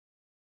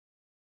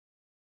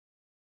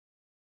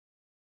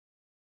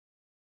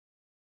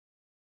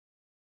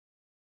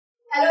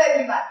Hello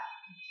everyone.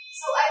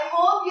 So I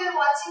hope you're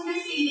watching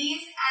this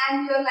series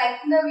and you're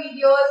liking the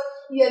videos,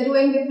 you're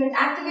doing different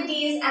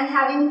activities and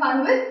having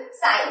fun with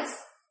science.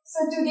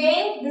 So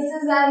today this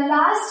is our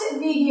last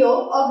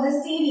video of the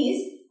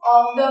series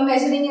of the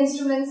measuring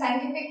instruments,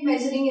 scientific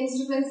measuring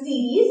instruments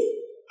series,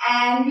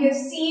 and we have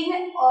seen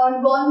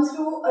or gone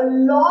through a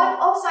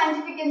lot of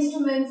scientific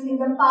instruments in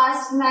the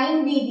past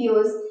 9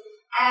 videos,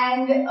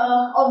 and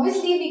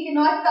obviously we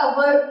cannot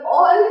cover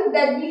all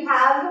that we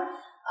have.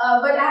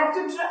 But I've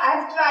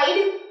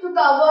tried to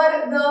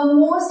cover the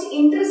most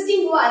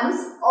interesting ones,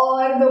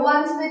 or the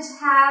ones which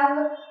have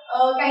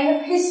a kind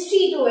of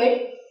history to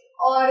it,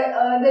 or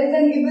there is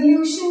an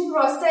evolution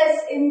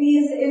process in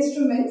these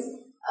instruments.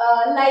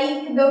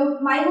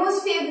 My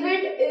most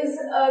favorite is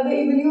the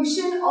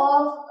evolution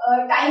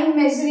of time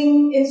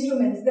measuring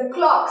instruments, the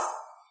clocks.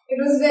 It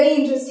was very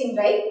interesting,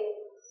 right?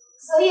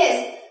 So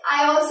yes,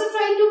 I also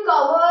tried to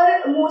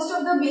cover most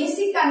of the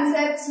basic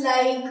concepts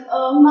like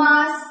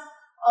mass,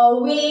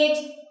 weight,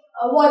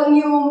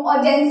 volume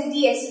or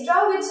density,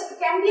 etc., which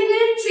can be a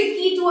little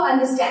tricky to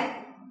understand.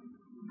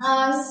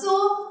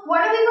 So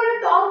what are we going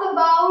to talk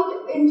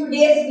about in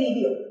today's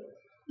video?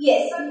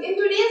 Yes, so in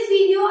today's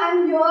video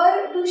I'm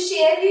here to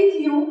share with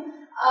you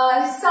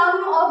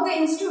some of the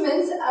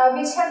instruments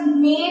which have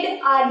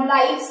made our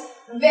lives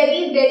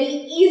very, very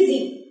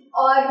easy,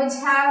 or which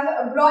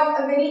have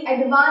brought a very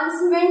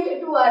advancement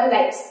to our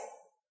lives.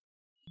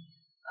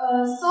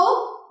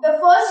 So the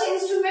first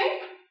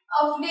instrument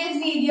of today's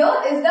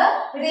video is the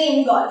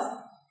rain gauge.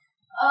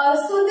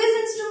 So this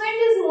instrument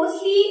is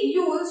mostly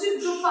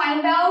used to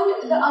find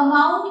out the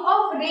amount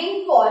of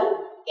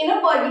rainfall in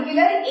a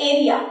particular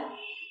area.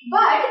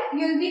 But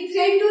you'll be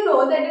thrilled to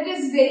know that it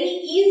is very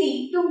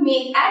easy to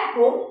make at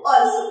home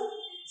also.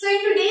 So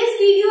in today's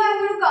video, I'm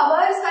going to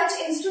cover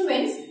such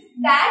instruments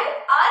that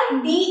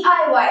are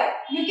DIY.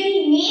 You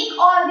can make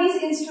all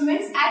these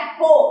instruments at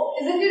home.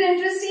 Isn't it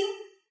interesting?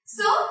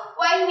 So,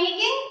 while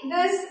making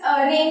this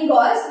rain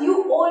gauze,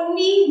 you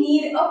only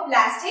need a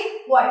plastic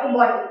water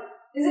bottle.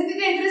 Isn't it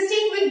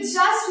interesting? With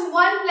just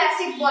one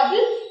plastic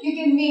bottle, you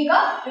can make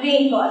a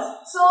rain gauze.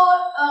 So,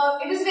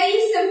 it is very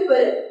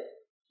simple.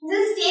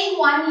 Just take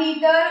 1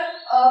 liter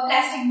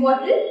plastic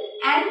bottle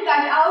and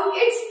cut out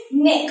its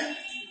neck.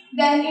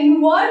 Then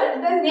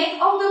invert the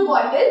neck of the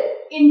bottle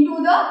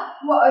into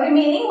the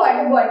remaining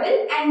water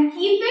bottle and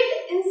keep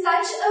it in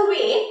such a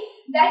way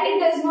that it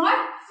does not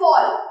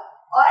fall,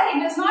 or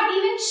it does not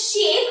even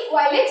shake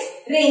while it's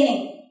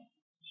raining.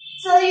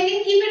 So you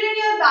can keep it in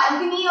your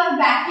balcony or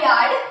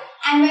backyard,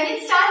 and when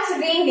it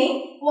starts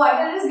raining,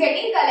 water is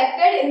getting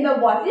collected in the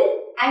bottle,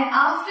 and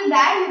after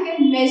that you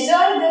can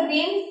measure the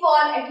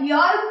rainfall at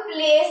your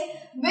place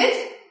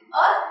with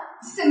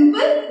a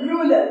simple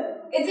ruler.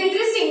 It's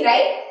interesting,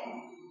 right?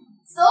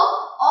 So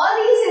all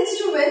these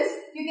instruments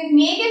you can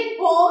make at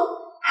home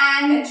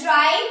and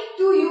try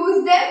to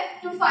use them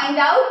to find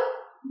out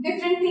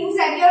different things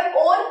at your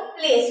own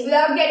place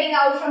without getting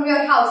out from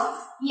your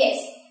houses.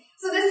 Yes.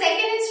 So the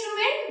second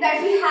instrument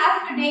that we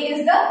have today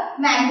is the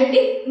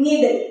magnetic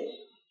needle.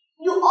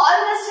 You all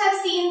must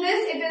have seen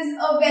this. It is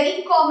a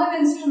very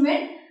common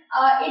instrument.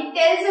 It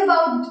tells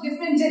about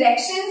different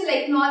directions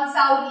like north,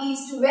 south,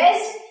 east,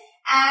 west,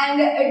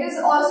 and it is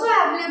also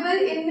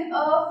available in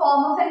a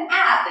form of an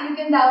app. You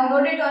can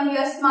download it on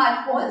your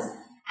smartphones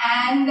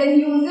and then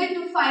use it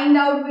to find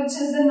out which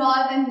is the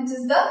north and which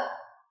is the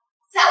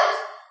south.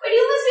 But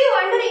you must be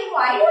wondering,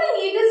 why do I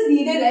need this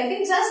needle? I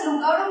can just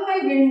look out of my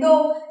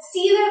window,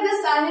 see where the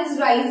sun is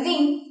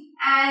rising,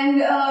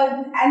 and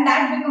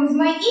that becomes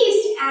my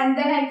east, and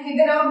then I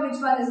figure out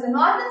which one is the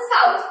north and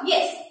south.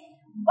 Yes,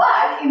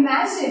 but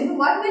imagine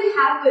what will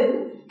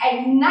happen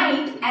at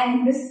night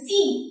and in the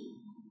sea.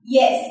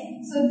 Yes,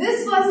 so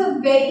this was a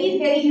very,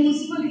 very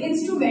useful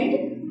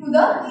instrument to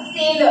the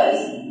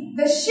sailors.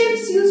 The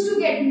ships used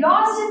to get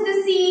lost in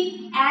the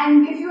sea,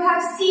 and if you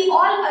have sea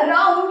all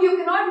around, you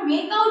cannot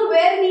make out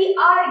where we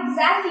are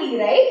exactly,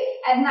 right,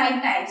 at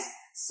night times.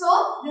 So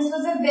this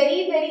was a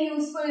very, very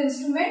useful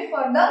instrument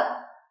for the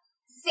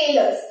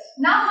sailors.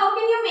 Now how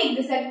can you make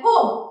this at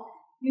home?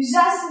 You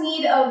just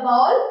need a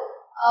bowl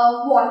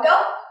of water,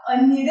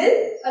 a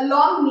needle, a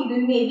long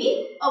needle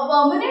maybe, a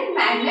permanent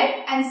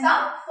magnet and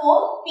some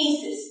foam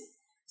pieces.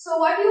 So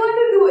what you want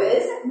to do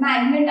is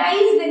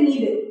magnetize the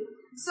needle.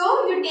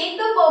 So you take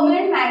the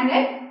permanent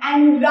magnet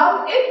and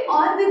rub it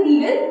on the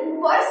needle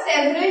for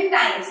several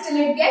times till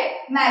it gets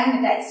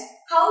magnetized.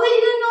 How will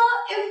you know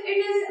if it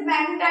is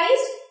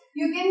magnetized?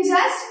 You can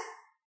just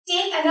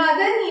take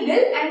another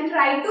needle and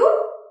try to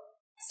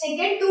stick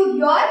it to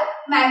your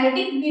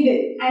magnetic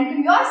needle, and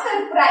to your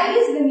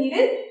surprise the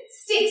needle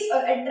sticks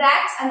or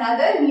attracts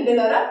another needle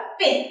or a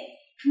pin.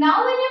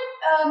 Now when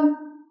your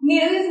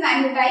needle is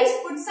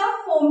magnetized, put some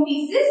foam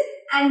pieces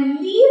and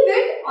leave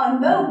it on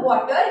the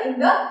water in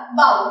the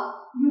bowl.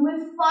 You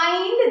will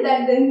find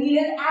that the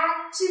needle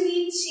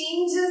actually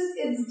changes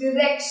its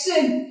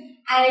direction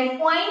and it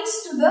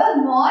points to the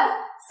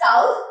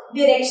north-south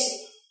direction.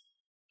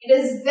 It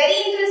is very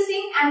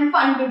interesting and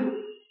fun to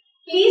do.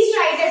 Please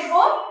try it at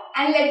home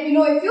and let me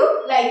know if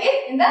you like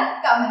it in the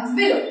comments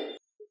below.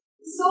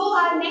 So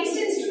our next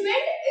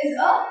instrument is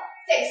a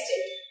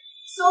sextant.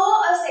 So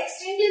a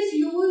sextant is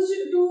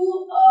used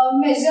to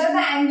measure the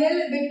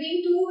angle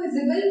between two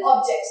visible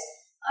objects.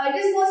 It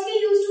is mostly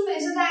used to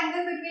measure the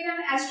angle between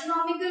an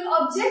astronomical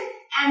object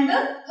and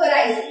the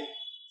horizon.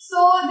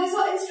 So this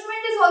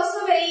instrument is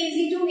also very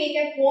easy to make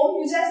at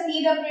home. You just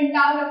need a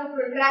printout of a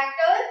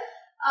protractor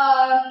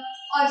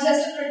or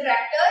just a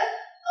protractor,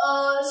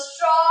 a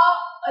straw,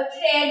 a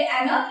thread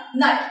and a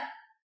nut.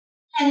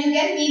 And you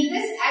can make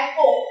this at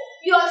home.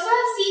 We also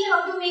have seen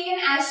how to make an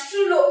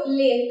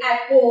astrolabe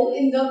at home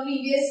in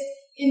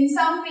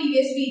some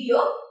previous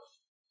video.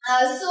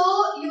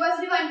 So you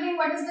must be wondering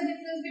what is the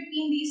difference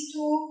between these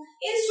two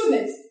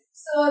instruments.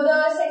 So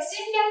the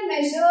sextant can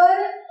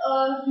measure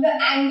the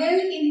angle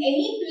in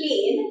any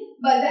plane,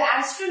 but the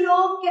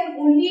astrolabe can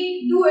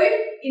only do it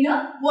in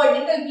a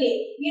vertical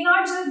plane. We are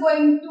not just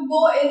going to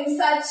go in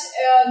such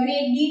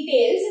great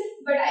details,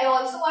 but I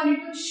also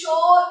wanted to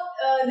show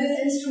this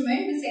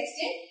instrument, the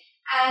sextant,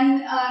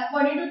 and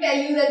wanted to tell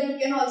you that you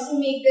can also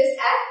make this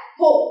at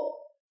home.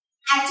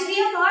 Actually,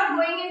 I am not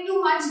going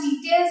into much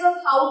details of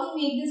how to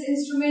make this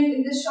instrument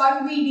in this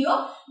short video,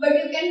 but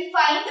you can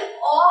find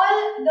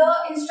all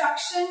the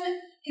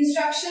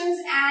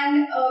instructions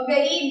and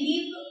very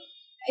deep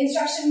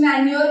instruction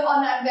manual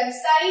on our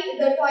website,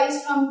 the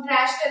Toys from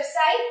Trash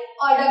website,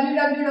 or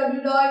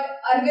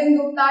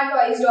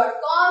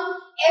www.arvindguptatoys.com.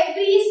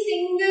 Every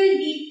single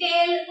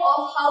detail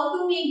of how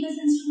to make these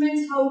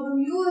instruments, how to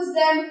use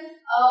them,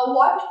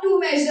 what to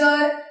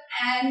measure,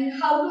 and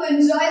how to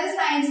enjoy the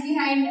science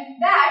behind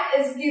that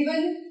is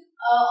given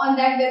on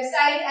that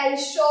website. I'll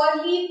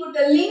surely put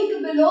a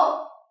link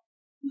below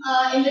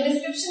in the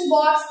description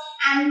box,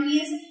 and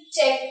please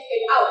check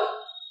it out.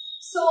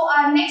 So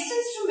our next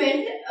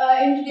instrument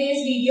in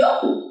today's video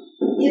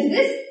is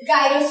this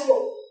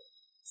gyroscope.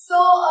 So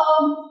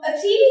a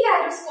 3D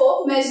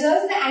gyroscope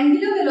measures the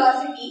angular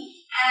velocity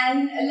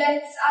and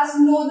lets us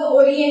know the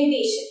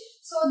orientation.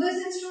 So this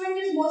instrument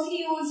is mostly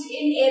used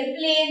in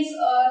airplanes,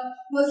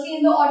 mostly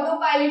in the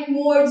autopilot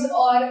modes,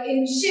 or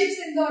in ships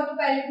in the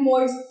autopilot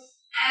modes.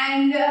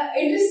 And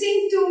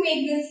interesting to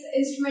make this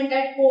instrument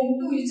at home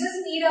too. You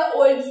just need an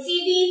old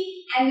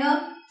CD and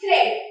a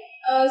thread.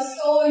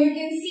 So you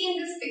can see in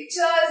these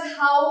pictures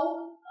how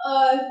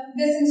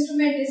this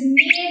instrument is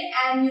made,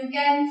 and you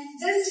can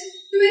just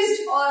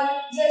twist or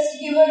just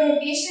give a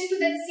rotation to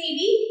that CD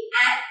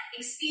and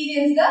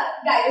experience the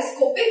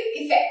gyroscopic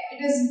effect.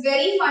 It is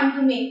very fun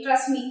to make,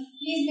 trust me.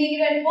 Please make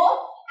it at home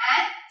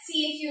and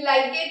see if you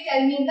like it.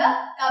 Tell me in the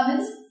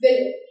comments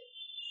below.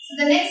 So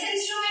the next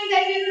instrument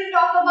that we are going to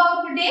talk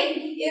about today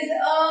is a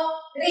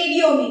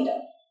radiometer.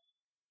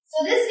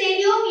 So this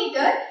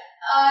radiometer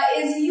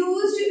is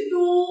used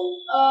to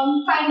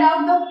find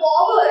out the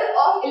power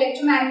of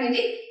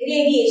electromagnetic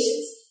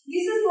radiations.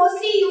 This is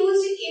mostly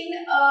used in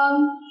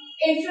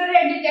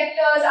infrared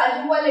detectors,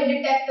 ultraviolet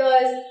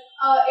detectors.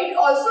 It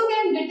also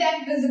can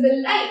detect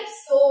visible light.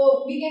 So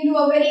we can do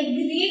a very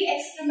great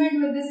experiment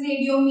with this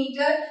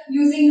radiometer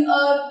using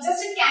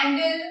just a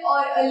candle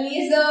or a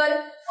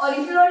laser. Or if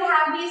you don't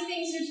have these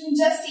things, you can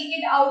just take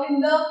it out in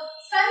the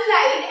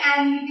sunlight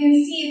and you can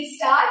see it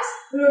starts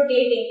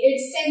rotating. It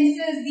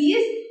senses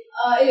these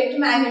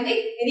electromagnetic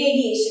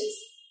radiations.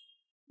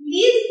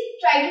 Please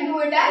try to do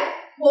it at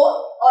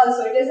home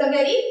also. It is a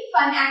very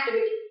fun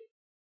activity.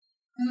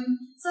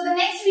 So the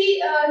next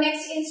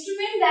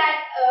instrument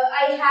that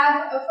I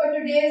have for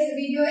today's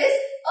video is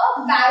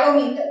a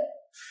barometer.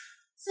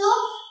 So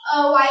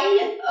while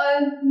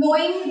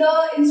knowing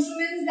the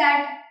instruments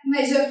that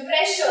measure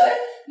pressure,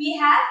 we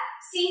have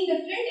seen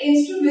different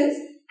instruments,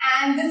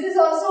 and this is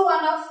also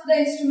one of the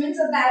instruments,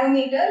 a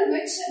barometer,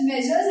 which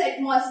measures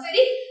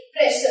atmospheric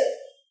pressure.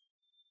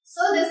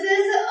 So this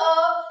is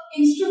an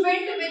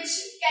instrument which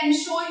can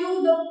show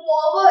you the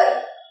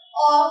power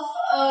of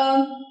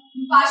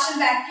partial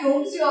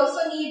vacuums. You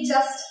also need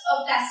just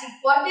a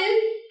plastic bottle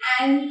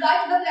and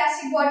cut the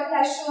plastic bottle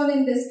as shown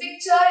in this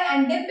picture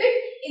and dip it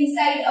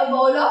inside a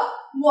bowl of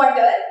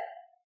water.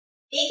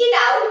 Take it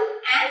out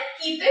and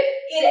keep it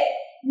erect.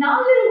 Now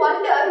you'll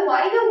wonder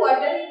why the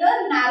water in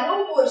the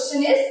narrow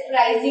portion is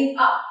rising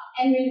up,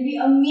 and will be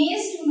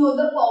amazed to know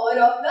the power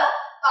of the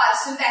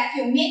partial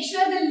vacuum. Make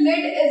sure the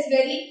lid is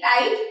very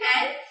tight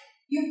and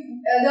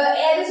the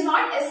air is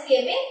not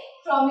escaping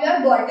from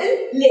your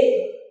bottle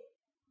lid.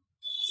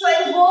 So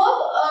I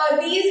hope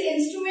these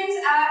instruments,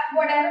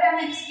 whatever I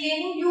am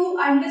explaining, you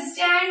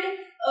understand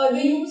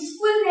the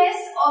usefulness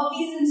of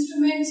these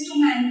instruments to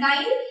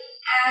mankind,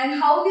 and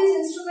how these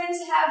instruments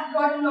have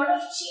brought a lot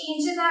of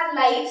change in our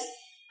lives,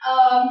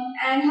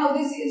 and how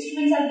these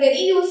instruments are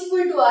very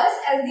useful to us,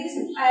 as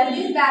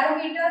these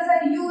barometers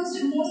are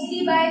used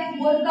mostly by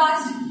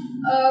forecast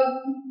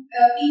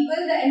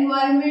people, the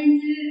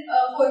environmental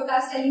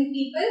forecast telling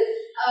people.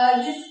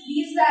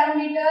 These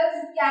barometers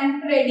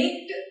can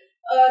predict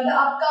the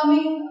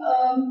upcoming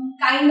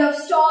kind of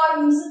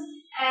storms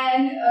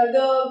and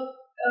the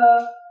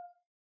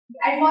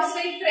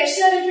atmospheric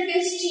pressure if it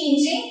is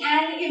changing.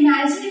 And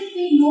imagine if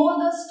we know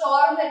the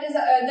storm that is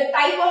the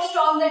type of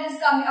storm that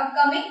is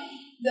upcoming,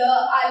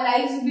 our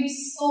lives would be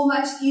so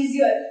much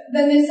easier. The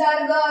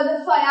Nisarga,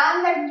 the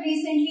Fayan that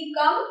recently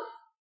come,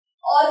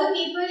 all the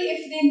people,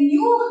 if they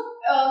knew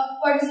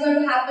what is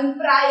going to happen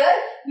prior,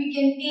 we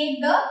can take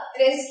the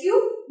rescue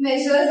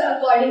measures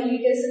accordingly.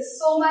 It is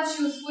so much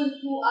useful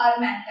to our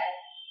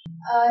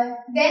mankind.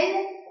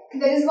 Then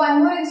there is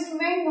one more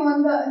instrument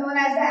known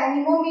as the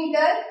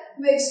anemometer,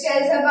 which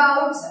tells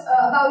about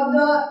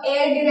the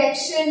air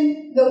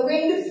direction, the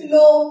wind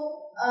flow,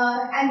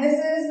 and this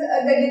is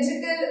the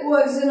digital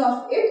version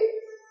of it.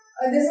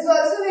 This is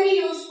also very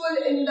useful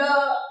in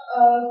the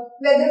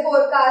weather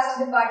forecast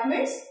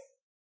departments.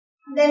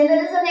 Then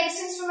there is the next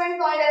instrument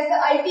called as the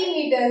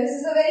altimeter. This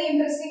is a very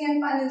interesting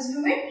and fun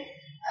instrument.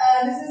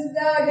 This is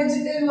the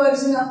digital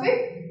version of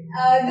it.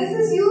 This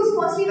is used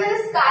mostly by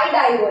the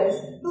skydivers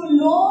to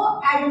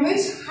know at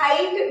which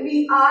height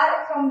we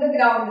are from the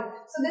ground.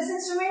 So this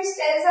instrument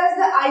tells us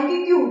the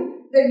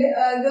altitude,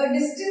 the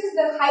distance,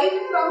 the height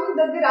from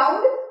the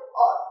ground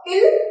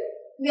till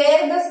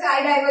where the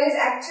skydiver is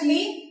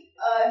actually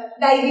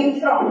diving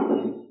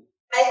from.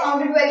 I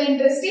found it very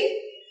interesting.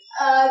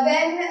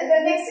 Then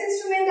the next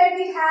instrument that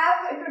we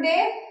have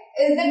today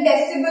is the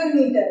decibel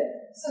meter.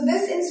 So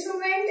this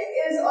instrument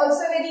is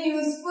also very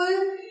useful.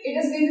 It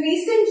has been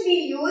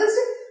recently used.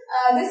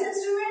 This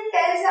instrument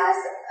tells us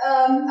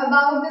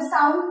about the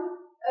sound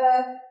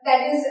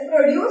that is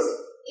produced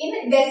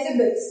in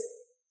decibels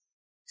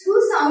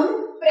through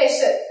sound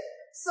pressure.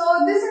 So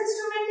this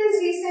instrument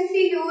is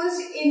recently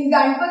used in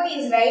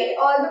Ganpatis, right?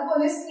 All the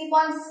police keep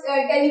on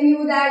telling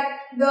you that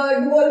the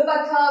dhol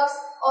pathaks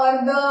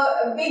or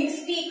the big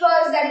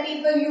speakers that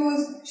people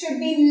use should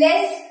be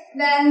less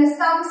than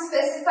some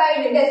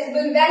specified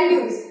decibel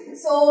values.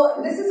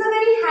 So this is a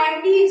very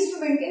handy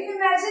instrument. Can you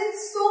imagine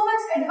so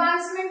much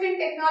advancement in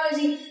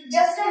technology?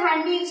 Just a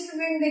handy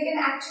instrument, they can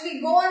actually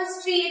go on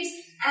streets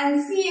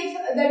and see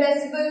if the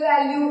decibel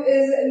value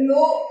is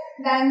low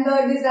than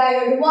the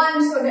desired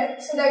one, so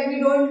that we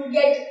don't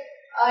get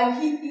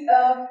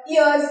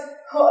ears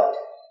hurt.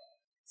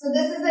 So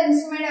this is the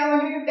instrument I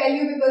wanted to tell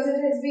you because it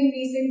has been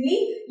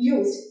recently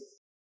used.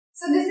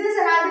 So this is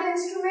another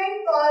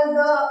instrument called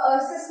the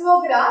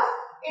seismograph.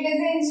 It is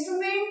an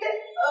instrument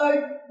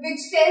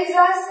which tells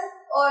us,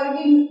 or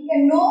we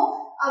can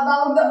know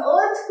about the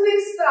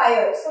earthquakes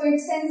prior. So it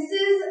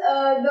senses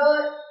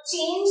the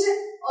change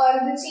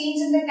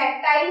in the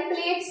tactile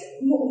plates,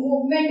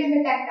 movement in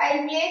the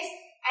tactile plates,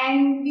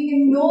 and we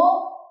can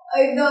know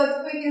if the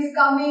earthquake is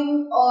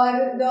coming or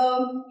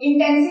the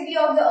intensity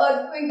of the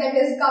earthquake that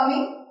is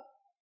coming.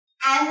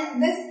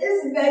 And this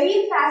is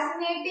very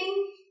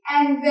fascinating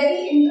and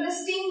very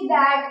interesting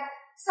that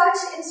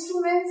such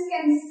instruments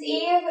can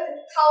save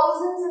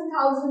thousands and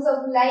thousands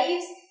of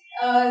lives.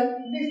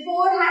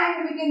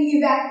 Beforehand, we can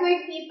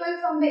evacuate people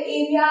from the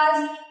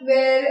areas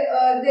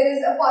where there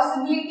is a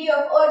possibility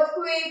of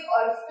earthquake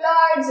or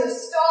floods or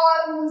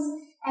storms,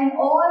 and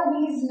all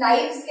these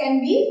lives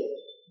can be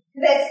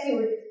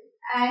rescued.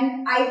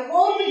 And I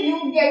hope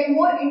you get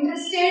more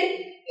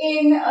interested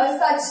in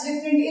such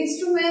different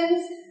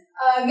instruments,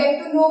 get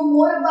to know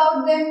more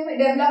about them,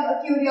 develop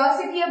a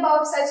curiosity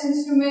about such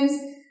instruments,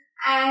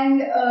 and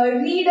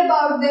read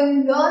about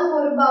them, learn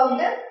more about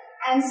them.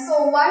 And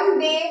so one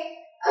day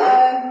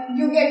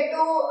you get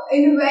to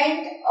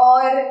invent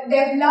or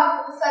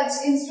develop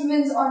such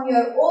instruments on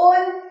your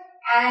own,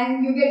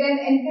 and you get an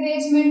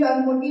encouragement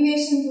or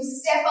motivation to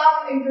step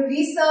up into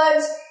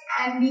research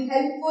and be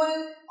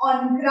helpful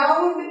on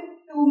ground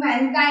to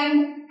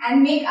mankind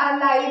and make our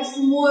lives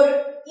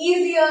more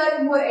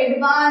easier, more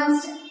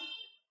advanced.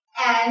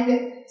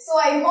 And so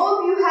I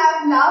hope you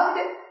have loved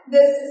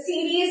this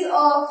series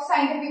of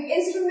scientific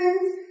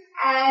instruments,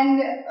 and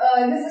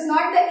this is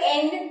not the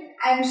end.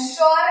 I'm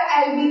sure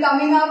I'll be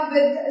coming up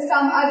with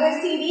some other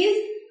series,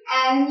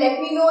 and let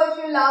me know if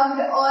you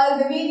loved all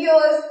the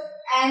videos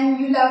and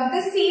you love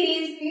this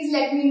series. Please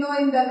let me know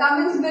in the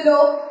comments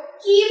below.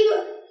 Keep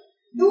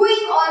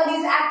doing all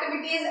these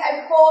activities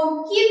at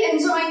home, keep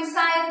enjoying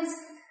science,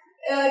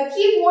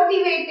 keep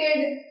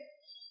motivated,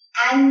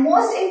 and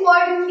most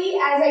importantly,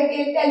 as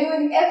I tell you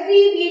in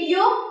every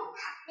video,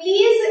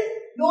 please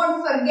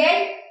don't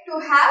forget to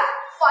have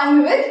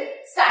fun with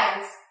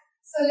science.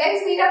 So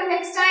let's meet up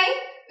next time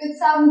with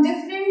some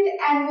different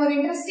and more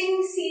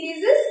interesting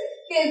series.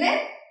 Till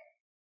then,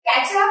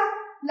 catch up,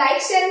 like,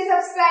 share and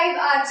subscribe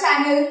our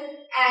channel,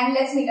 and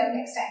let's meet up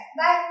next time.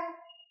 Bye.